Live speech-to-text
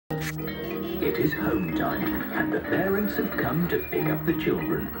It is home time, and the parents have come to pick up the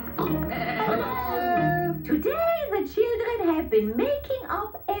children. Hello! Today the children have been making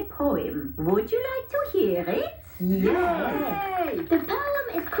up a poem. Would you like to hear it? Yes! The poem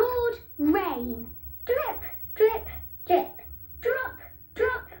is called Rain. Drip, drip, drip. Drop,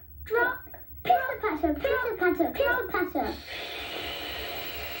 drop, drop. Pitter-patter, pitter-patter, pitter-patter.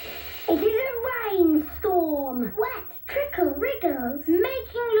 It is a rainstorm. Wet, trickle, wriggles.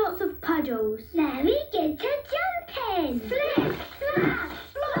 Making lots of puddles. Very good to jumping. Slip, splash,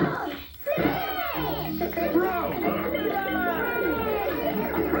 splash, slip.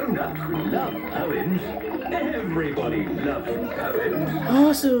 Grown-ups love poems. Everybody loves poems.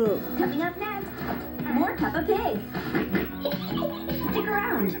 Awesome. Coming up next, more Peppa Pig. Stick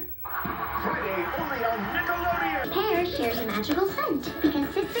around. Friday, only on Nickelodeon. Pear shares a magical scent because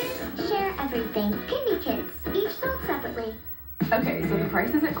sisters share everything. Candy Kids, each sold separately. Okay, so the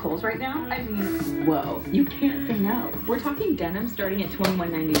prices at Kohl's right now, I mean, whoa, you can't say no. We're talking denim starting at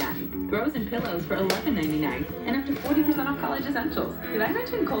 $21.99, throws and pillows for $11.99, and up to 40% off college essentials. Did I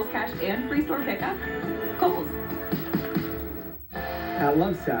mention Kohl's Cash and free store pickup? Kohl's. At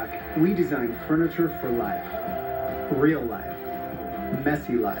Lovesac, we design furniture for life. Real life.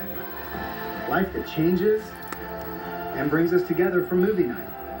 Messy life. Life that changes and brings us together for movie night.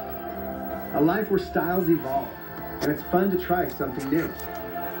 A life where styles evolve and it's fun to try something new.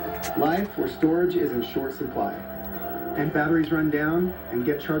 Life where storage is in short supply and batteries run down and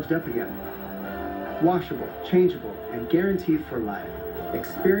get charged up again. Washable, changeable, and guaranteed for life.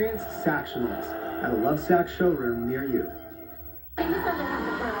 Experience Sactionals at a Lovesac showroom near you.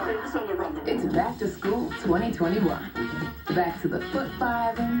 It's back to school 2021. Back to the foot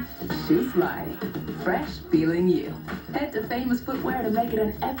fiving, shoe sliding, fresh feeling you. Head to Famous Footwear to make it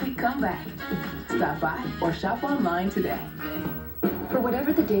an epic comeback. Stop by or shop online today. For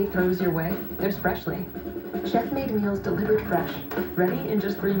whatever the day throws your way, there's Freshly. Chef-made meals delivered fresh, ready in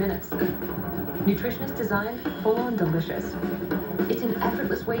just 3 minutes. Nutritionist designed, full-on delicious. It's an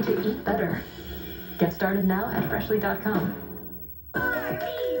effortless way to eat better. Get started now at freshly.com.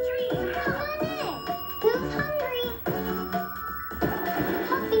 Who's hungry?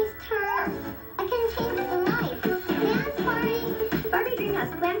 Puppy's turn. I can change the light. Dance party. Barbie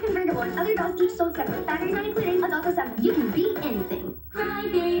Dreamhouse, Glam Convertible, and other dolls each sold separate. Batteries not included, adults assembled. You can beat anything. Cry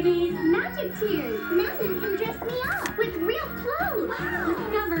babies. Magic tears. Now you can dress me up with real clothes. Wow.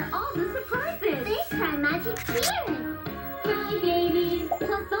 Discover all the surprises. They cry magic tears. Cry Babies,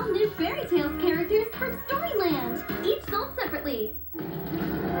 plus all new Fairy Tales characters from Storyland. Each sold separately.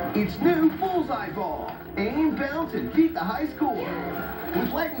 It's new Bullseye Ball. Aim, bounce, and beat the high score.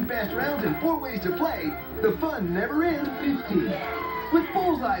 With lightning-fast rounds and 4 ways to play, the fun never ends 15. With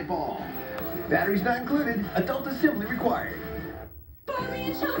Bullseye Ball. Batteries not included, adult assembly required. Barbie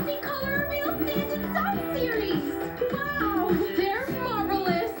and Chelsea Color Reveal Sand and Sun series. Wow, they're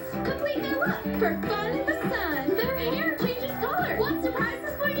marvelous. Complete their look for fun in the sun. Their hair changes color. What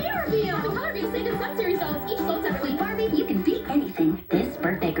surprises for your reveal? The Color Reveal Sand and Sun series dolls each sold separately. Barbie, you can beat anything. This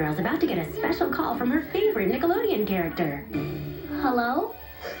birthday girl's about to get a special call from her favorite Nickelodeon character. Hello?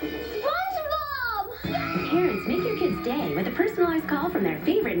 SpongeBob! Parents, make your kids' day with a personalized call from their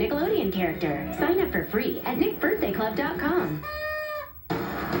favorite Nickelodeon character. Sign up for free at nickbirthdayclub.com.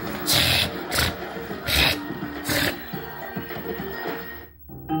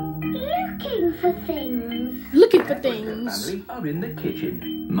 Looking for things. Looking for Peppa and her things. family are in the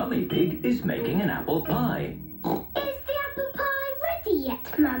kitchen. Mummy Pig is making an apple pie. Is the apple pie ready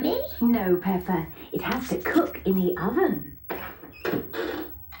yet, Mummy? No, Peppa. It has to cook in the oven.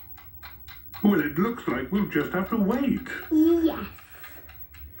 Well, it looks like we'll just have to wait. Yes.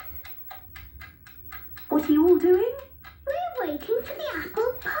 What are you all doing? We're waiting for the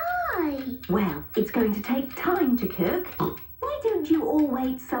apple pie. Well, it's going to take time to cook. Why don't you all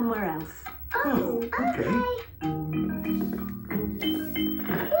wait somewhere else? Oh, okay.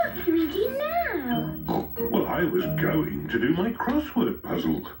 What do we do now? Well, I was going to do my crossword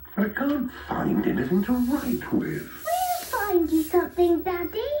puzzle, but I can't find anything to write with. We'll find you something,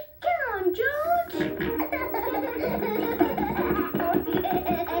 Daddy. Come on, George.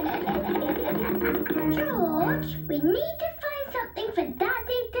 George, we need to find something for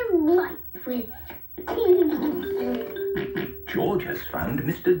Daddy to write with. George has found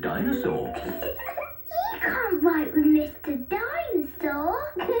Mr. Dinosaur. You can't write with Mr.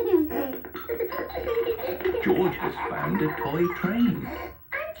 Dinosaur. George has found a toy train.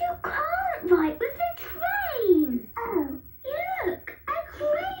 And you can't write with a train. Oh, look, a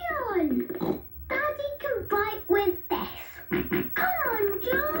crayon. Daddy can write with this. Come on,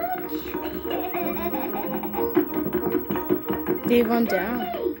 George. They run down.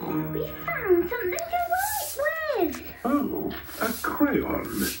 Hey, We found something to write with. Oh, a crayon.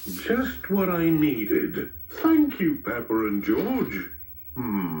 Just what I needed. Thank you, Pepper and George.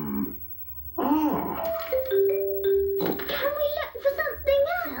 Ah. Can we look for something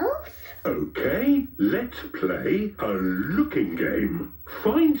else? Okay, let's play a looking game.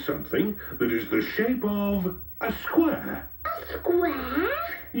 Find something that is the shape of a square. A square?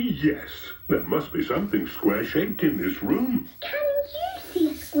 Yes, there must be something square-shaped in this room. Can you see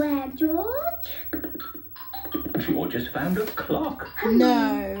a square, George? George has found a clock.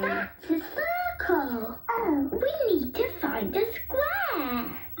 No. That's a circle. Oh, we need to find a square.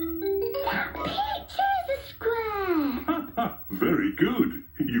 That picture is a square. Ha ha, very good.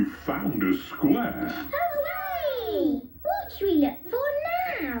 You found a square. Hooray! What should we look for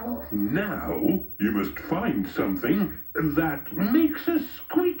now? Now, you must find something that makes a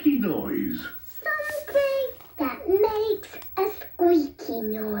squeaky noise. Something that makes a squeaky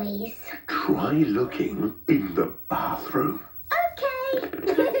noise. Try looking in the bathroom. Okay.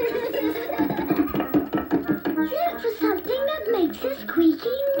 Look for something that makes a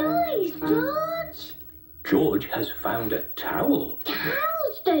squeaky noise, George. George has found a towel.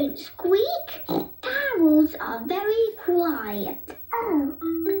 Towels don't squeak. Towels are very quiet. Oh.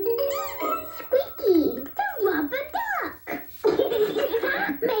 Squeaky, the rubber duck.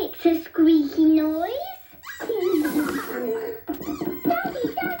 That makes a squeaky noise.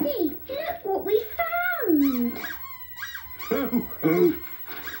 Daddy, look what we found. Oh,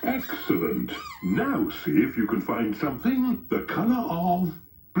 excellent. Now see if you can find something the colour of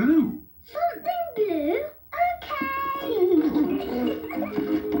blue. Something blue?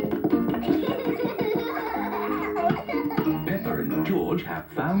 Pepper and George have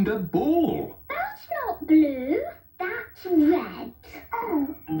found a ball. That's not blue. That's red.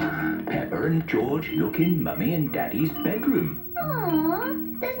 Oh. Pepper and George look in Mummy and Daddy's bedroom. Aw,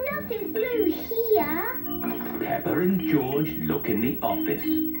 there's nothing blue here. Pepper and George look in the office.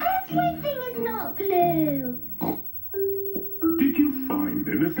 Everything is not blue. Did you find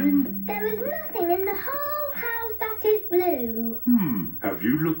anything? There is nothing in the whole house that is blue. Have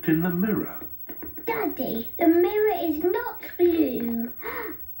you looked in the mirror? Daddy, the mirror is not blue.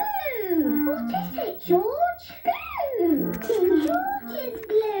 Blue! What is it, George? Blue! George is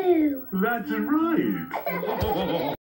blue! That's right.